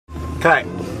Okay,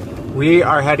 we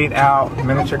are heading out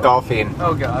miniature golfing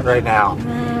right now.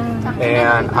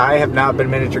 And I have not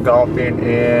been miniature golfing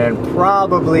in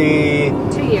probably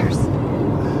 2 years.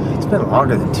 It's been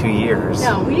longer than 2 years.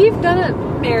 No, we've done it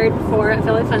married before at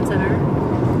Philly Fun Center.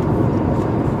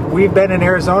 We've been in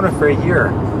Arizona for a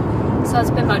year. So it's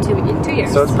been about 2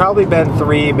 years. So it's probably been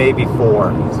 3, maybe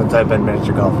 4 since I've been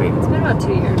miniature golfing. It's been about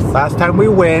 2 years. Last time we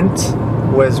went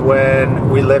was when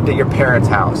we lived at your parents'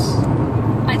 house.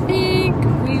 I think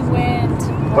we went...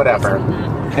 Whatever.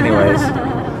 Anyways,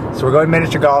 so we're going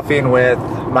miniature golfing with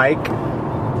Mike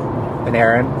and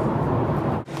Aaron.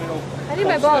 I need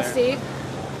my balls, Steve.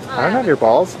 I don't have your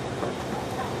balls.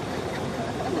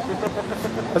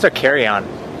 Those are carry-on.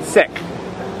 Sick.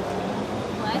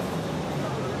 What?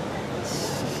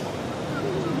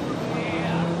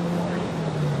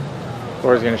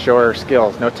 Laura's gonna show her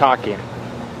skills. No talking.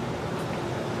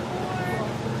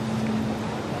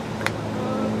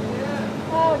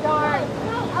 Oh, darn.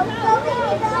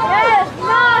 Yes,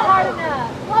 not hard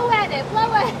enough. Blow at it,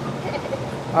 blow at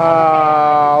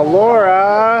it.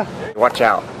 Laura! Watch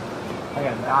out. I'm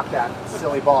gonna knock that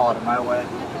silly ball out of my way.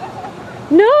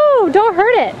 No, don't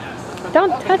hurt it.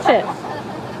 Don't touch it.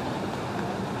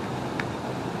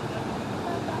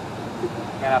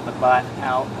 Get out the butt,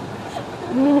 out.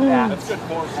 That's good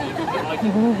form, Steve. I like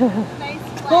it. Nice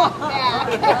flat back.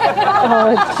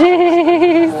 Oh,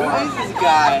 jeez. Who is this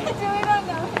guy? We don't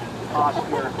know.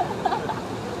 Posture.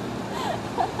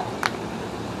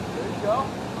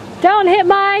 Don't hit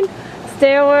mine.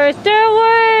 Stay away, stay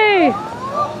away.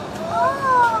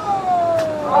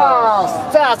 Oh,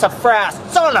 that's a fast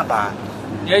son of a...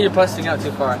 Yeah, you're busting out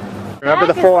too far. Remember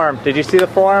the form. Did you see the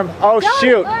form? Oh,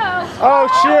 shoot. Oh,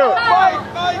 shoot.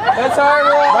 That's how I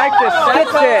roll. Mike just That's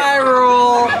skipped how I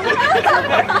roll.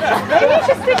 Maybe you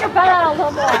should stick your butt out a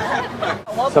little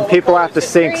more. Some people have to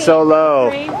sink so low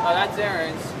Oh, that's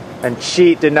Aaron's. and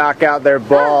cheat to knock out their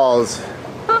balls.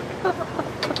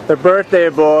 Their birthday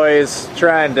boys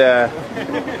trying to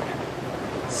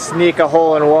sneak a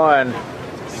hole in one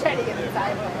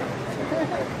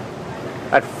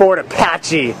at Fort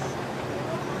Apache.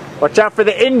 Watch out for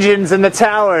the engines in the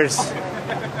towers.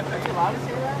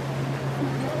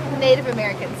 Native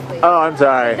Americans, please. Oh, I'm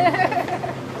sorry.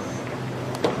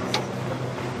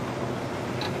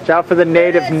 Watch out for the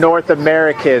native North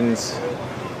Americans.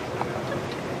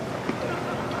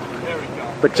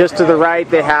 But just to the right,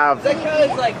 they have That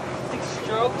kind of like 6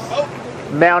 strokes.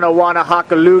 Mauna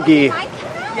Wanahakalugi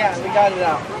Yeah, we got it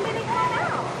out.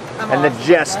 and the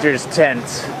Jester's tent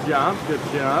Good job, good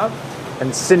job.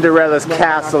 and Cinderella's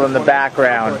castle in the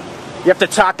background. You have to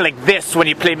talk like this when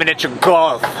you play miniature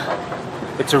golf.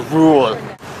 It's a rule.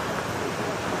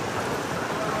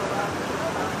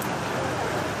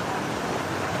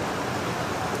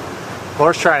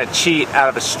 Laura's trying to cheat out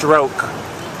of a stroke.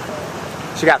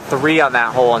 She got 3 on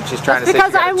that hole and she's trying to say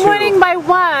Because she got I'm 2. winning by 1.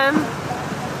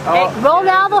 Oh, Roll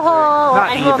down the hole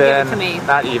not and he'll give it even. to me.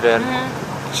 Not even.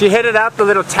 She hit it up, the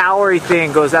little towery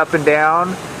thing goes up and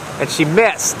down, and she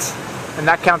missed. And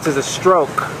that counts as a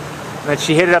stroke. And then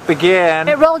she hit it up again.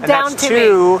 It rolled and down that's to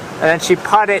 2, and then she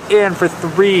putted it in for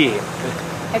 3.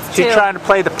 It's She's 2. trying to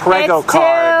play the Prego It's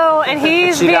card. 2, and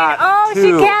he's she being, got oh, 2.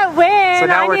 she can't win. So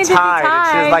now I we're need to be tied. It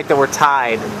tied. feels like that we're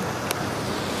tied.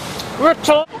 We're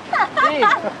told.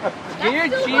 You're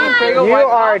cheating, Prego. You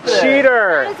are a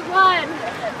cheater. That is 1.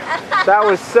 That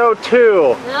was so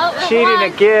 2. No, Cheating 1.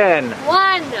 again.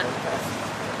 1.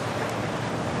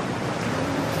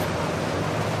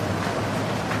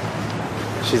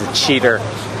 She's a cheater. Too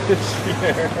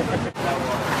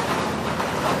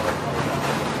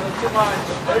much.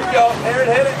 There you go. Aaron,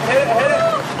 hit it, hit it, hit it.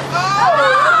 Oh!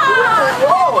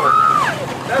 Whoa!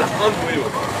 That's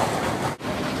unbelievable.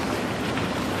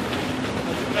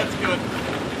 That's good.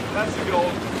 That's the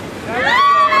goal.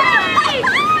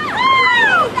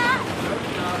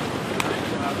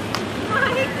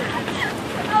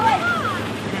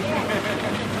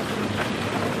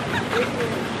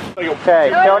 Okay,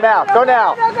 go now. Go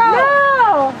now.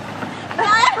 No!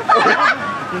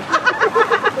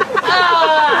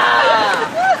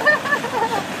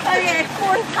 Okay,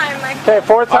 4th time, Mike. Okay,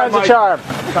 4th time's a charm.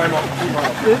 Time up.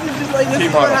 This is just like, this Team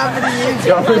is what huddle. happened to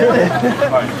you.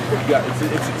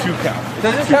 It's a 2 count.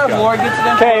 Does this count if Laura gets it in?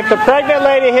 Okay, if the pregnant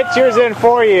lady hits yours in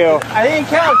for you. I didn't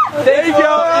count. There you go.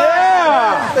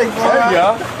 Yeah. Thanks, There Laura. you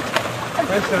go.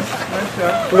 Nice shot. Nice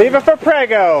shot. Leave it for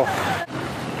Prego.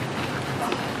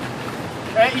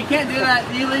 Right, you can't do that.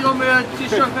 Illegal move,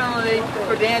 2-stroke penalty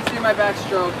for dancing my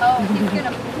backstroke. Oh, he's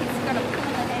gonna pull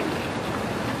the head.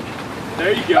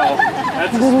 There you go.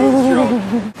 That's a smooth stroke.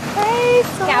 Okay,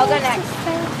 I'll go next.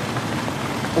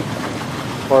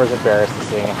 Laura's embarrassed to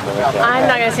sing it for the camera. I'm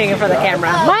not gonna sing it for the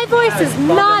camera. My voice is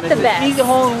not the best. He's a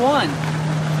hole in one.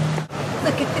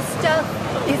 Look at this stuff.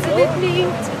 Isn't it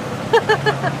neat?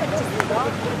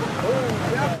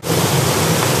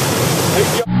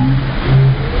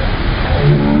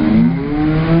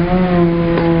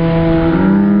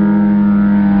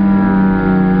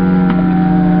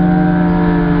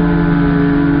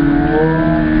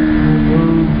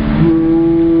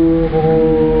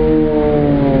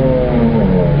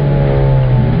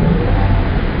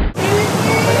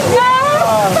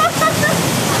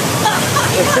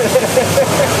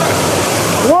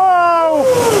 Whoa!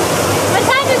 What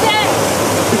time is it?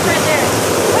 It's right there.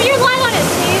 Put your light on it,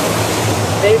 Steve.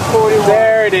 8:41.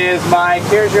 There it is, Mike.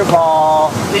 Here's your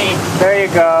ball. There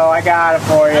you go. I got it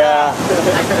for you.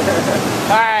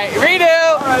 All right, redo.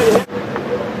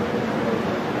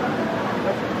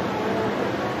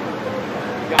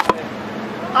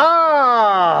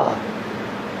 Oh!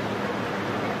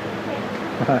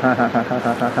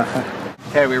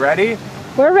 Okay, we ready?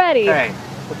 We're ready. Okay.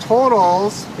 The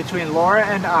totals between Laura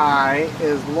and I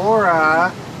is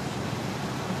Laura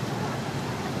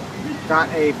got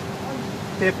a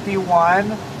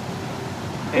 51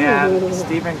 and Ooh.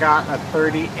 Stephen got a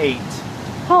 38.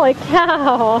 Holy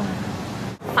cow.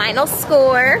 Final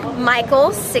score,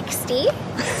 Michael 60.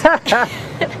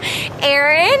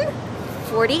 Aaron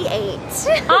 48.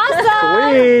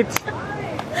 Awesome. Sweet!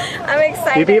 I'm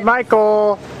excited. You beat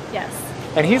Michael. Yes.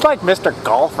 And he's like Mr.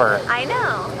 Golfer. I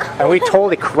know. And we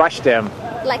totally crushed him.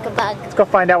 Like a bug. Let's go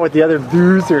find out what the other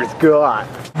losers got.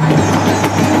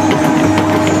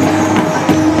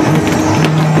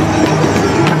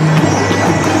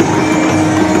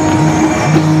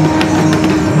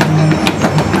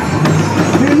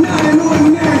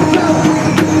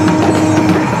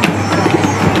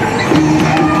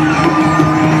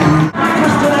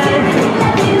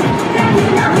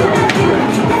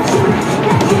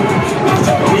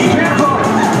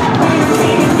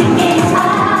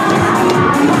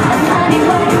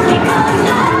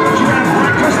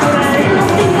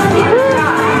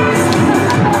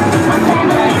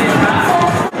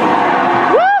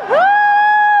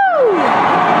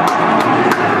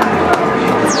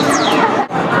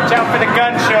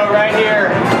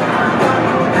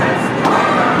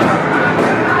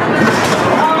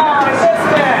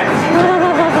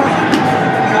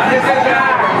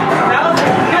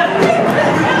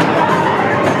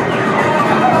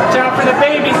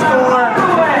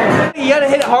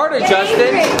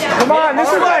 Justin. Come on, this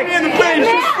is like in the face.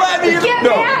 Just slap me in the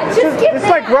it's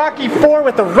like Rocky IV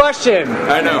with the Russian.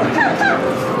 I know.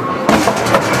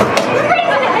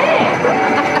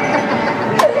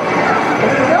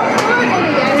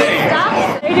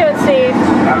 How you doing, Steve?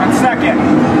 I'm in second.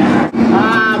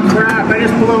 Ah, crap, I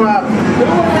just blew up.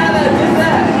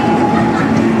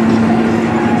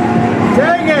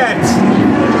 Dang it!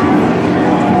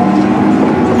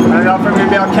 I don't know if I'm going to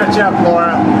be able to catch up,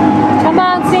 Laura. Come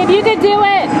on, Steve, you can do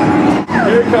it.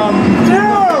 Here it comes. No!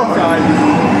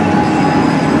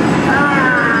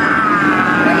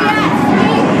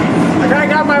 The guy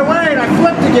got my way and I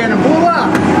flipped again and blew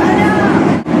up.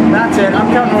 That's it,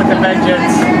 I'm coming with a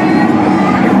vengeance.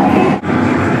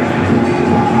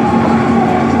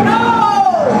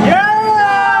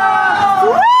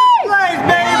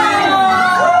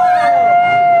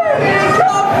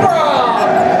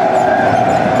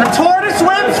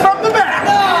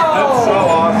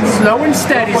 Slow and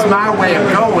steady is my way of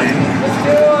going.